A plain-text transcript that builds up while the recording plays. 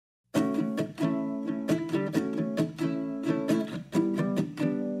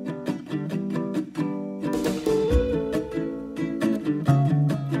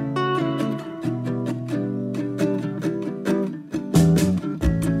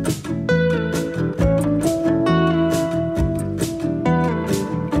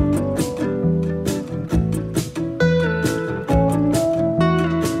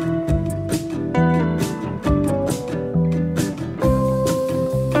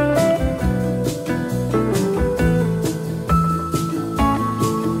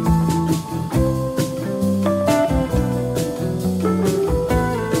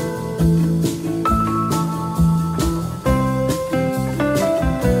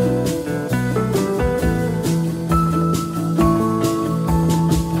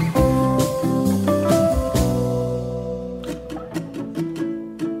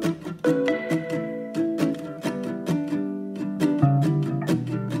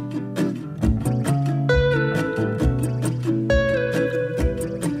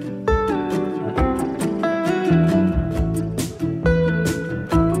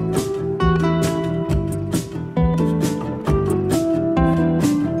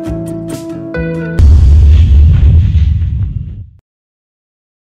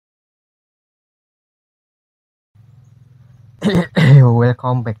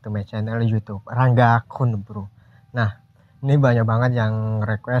welcome back to my channel YouTube Rangga Kun bro. Nah, ini banyak banget yang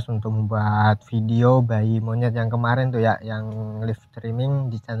request untuk membuat video bayi monyet yang kemarin tuh ya, yang live streaming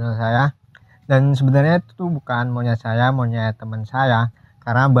di channel saya. Dan sebenarnya itu tuh bukan monyet saya, monyet teman saya,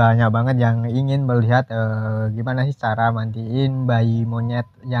 karena banyak banget yang ingin melihat gimana sih cara mandiin bayi monyet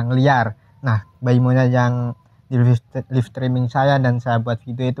yang liar. Nah, bayi monyet yang di live streaming saya dan saya buat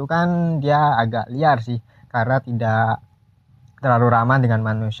video itu kan dia agak liar sih, karena tidak terlalu ramah dengan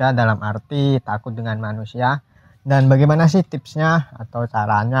manusia, dalam arti takut dengan manusia. Dan bagaimana sih tipsnya atau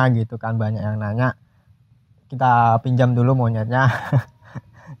caranya gitu kan, banyak yang nanya. Kita pinjam dulu monyetnya.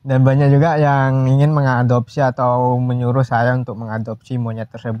 Dan banyak juga yang ingin mengadopsi atau menyuruh saya untuk mengadopsi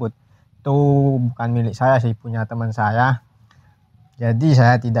monyet tersebut. Itu bukan milik saya sih, punya teman saya, jadi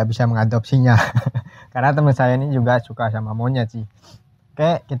saya tidak bisa mengadopsinya. Karena teman saya ini juga suka sama monyet sih.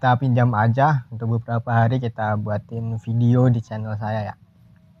 Oke, kita pinjam aja untuk beberapa hari, kita buatin video di channel saya ya.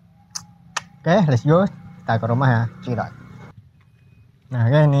 Oke, let's go, kita ke rumah ya, cilat. Nah,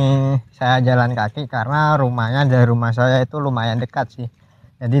 oke, ini saya jalan kaki karena rumahnya dari rumah saya itu lumayan dekat sih,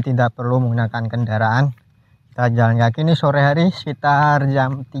 jadi tidak perlu menggunakan kendaraan. Kita jalan kaki ini sore hari, sekitar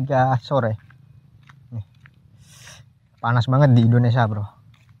jam 3 sore. Nih, panas banget di Indonesia bro,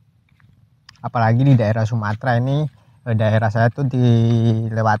 apalagi di daerah Sumatera ini. Daerah saya tuh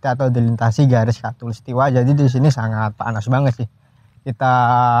dilewati atau dilintasi garis khatulistiwa, jadi di sini sangat panas banget sih. Kita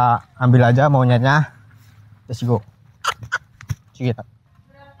ambil aja monyetnya, let's go. Kita.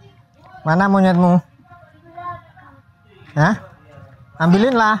 Mana monyetmu? Hah?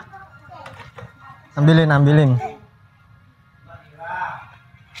 Ambilin lah. Ambilin.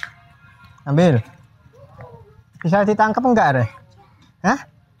 Ambil. Bisa ditangkap enggak deh? Hah?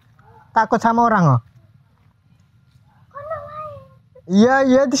 Takut sama orang oh?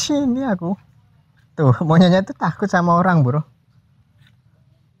 Iya di sini aku. Tuh, monyetnya tuh takut sama orang, bro.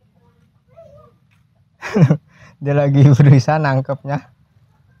 Dia lagi berusaha nangkepnya.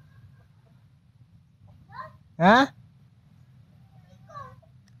 Hah?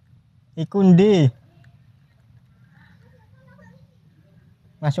 Ikundi.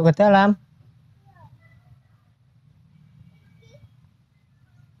 Masuk ke dalam.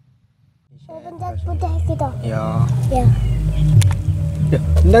 Pencet gitu. Ya. Ya.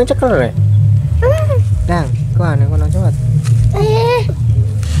 Ndang cekel rek. Ndang, kono coba. Aduh.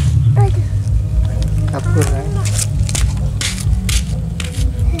 Kabur rek.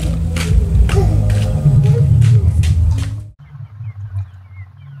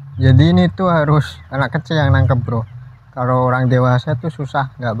 Jadi ini tuh harus anak kecil yang nangkep bro. Kalau orang dewasa tuh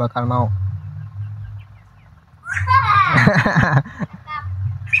susah, nggak bakal mau.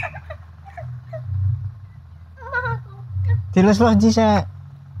 Dilus-lus jisek.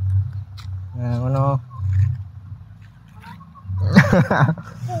 Nah, ngono.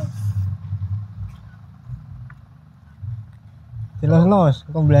 Dilus-lus,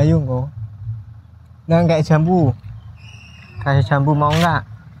 kok belayung kok. Nah, kayak jambu. Kasih jambu mau nggak?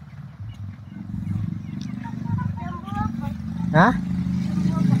 Hah?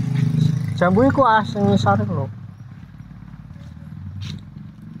 Jambu itu asing ngisor lho.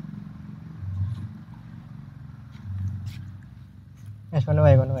 Kono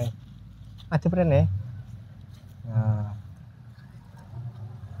wae. Mati prene. Nah.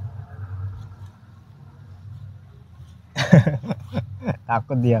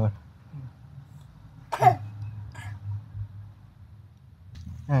 Takut dia.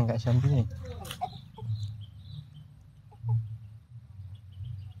 Nah, enggak jambunya.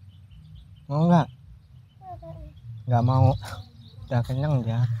 Mau enggak? Enggak mau. Udah kenyang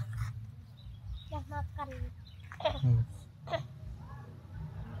dia. Udah makan.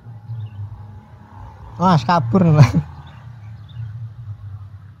 Wah, kabur. Nah,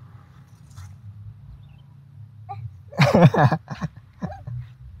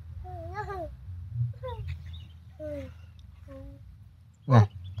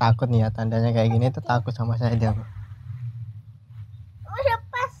 takut nih ya, tandanya kayak gini tuh takut sama saya dia.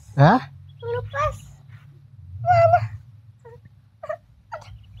 Lepas. Hah? Lepas. Mana?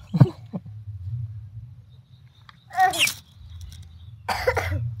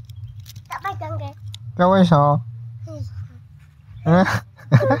 Tak pegang deh. Kau iso. Hah?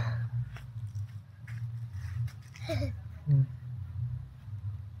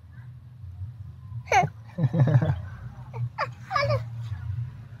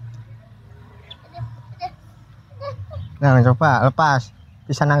 Nah, coba lepas.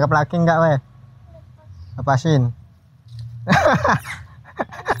 Bisa nangkep lagi enggak weh? Lepasin.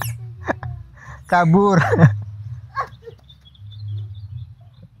 Kabur.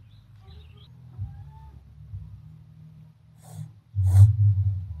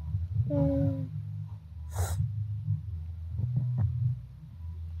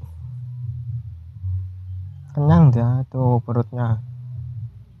 Kenyang dia tuh perutnya.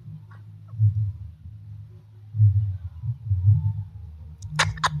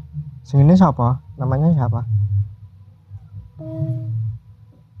 Sini siapa? Namanya siapa?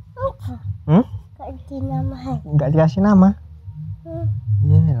 Apa? Hmm? Gak di nama. Nggak dikasih nama.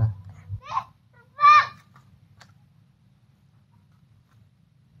 Iya lah.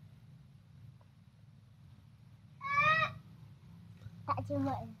 Tak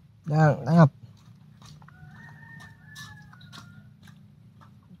cuma. Yang tangkap.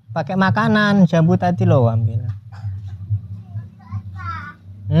 Pakai makanan jambu tadi lo ambil.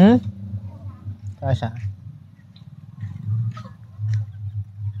 Gak usah.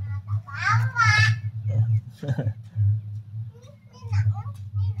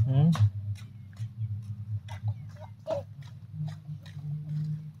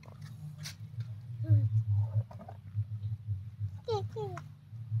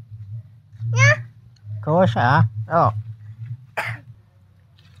 Gak usah. Oh.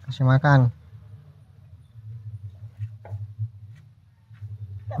 Kasih makan.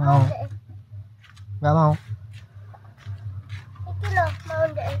 Gak Mau. mau deh. Gak mau. Iki loh mau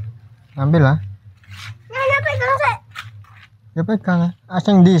deh. Ambil lah. Nah, pegang saya. Ya pegang.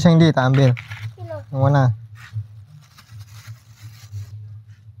 Sing di tak ambil. Iki loh. Yang mana?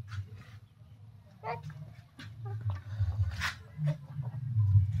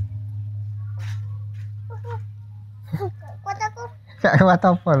 Kuat aku. Gak kuat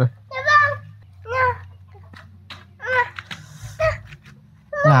apa lo? Ya bang.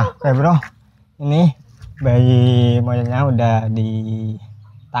 Nah. Nah, bro, ini bayi monyetnya udah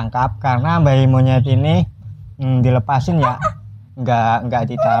ditangkap karena bayi monyet ini dilepasin ya, nggak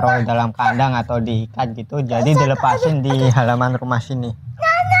ditaruh dalam kandang atau diikat gitu, jadi dilepasin di halaman rumah sini.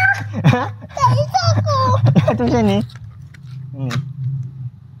 Tak bisa aku. Itu sini. Ini.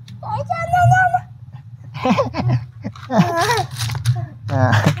 Tak bisa nana.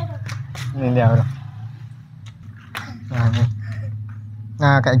 Nah, ini dia bro. Nah, ini.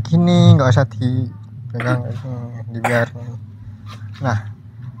 Nah kayak gini nggak usah dipegang, dibiarin. Nah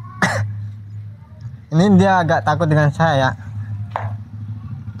ini dia agak takut dengan saya ya.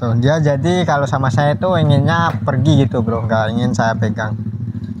 Tuh dia jadi kalau sama saya tuh inginnya pergi gitu bro, nggak ingin saya pegang.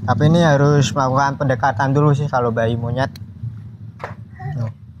 Tapi ini harus melakukan pendekatan dulu sih kalau bayi monyet. Tuh,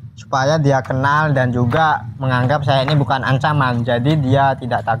 supaya dia kenal dan juga menganggap saya ini bukan ancaman, jadi dia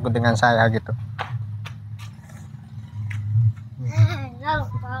tidak takut dengan saya gitu.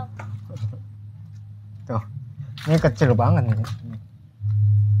 Tuh, ini kecil banget nih.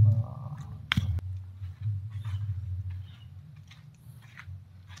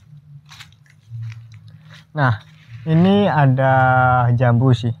 Nah, ini ada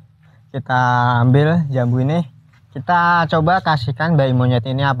jambu sih. Kita ambil jambu ini, kita coba kasihkan bayi monyet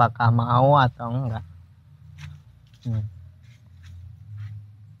ini apakah mau atau enggak.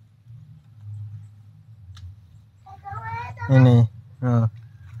 Ini.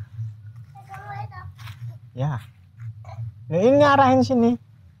 Ya. Nah, ini arahin sini.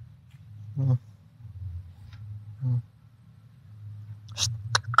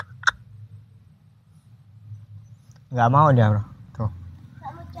 Nggak mau dia bro. Tuh.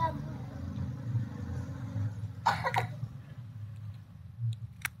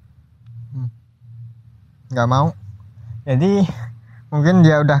 Nggak mau. Jadi mungkin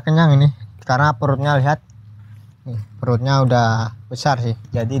dia udah kenyang ini karena perutnya lihat. Perutnya udah besar sih.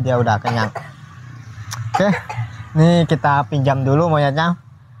 Jadi dia udah kenyang. Oke. Nih kita pinjam dulu monyetnya.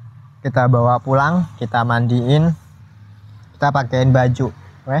 Kita bawa pulang, kita mandiin. Kita pakein baju.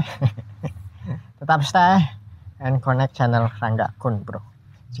 Oke. Tetap stay and connect channel Rangga Kun bro.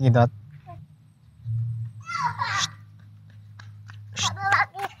 Segidot.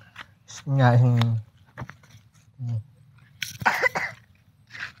 Enggak ini.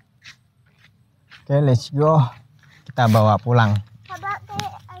 Oke, let's go. Kita bawa pulang.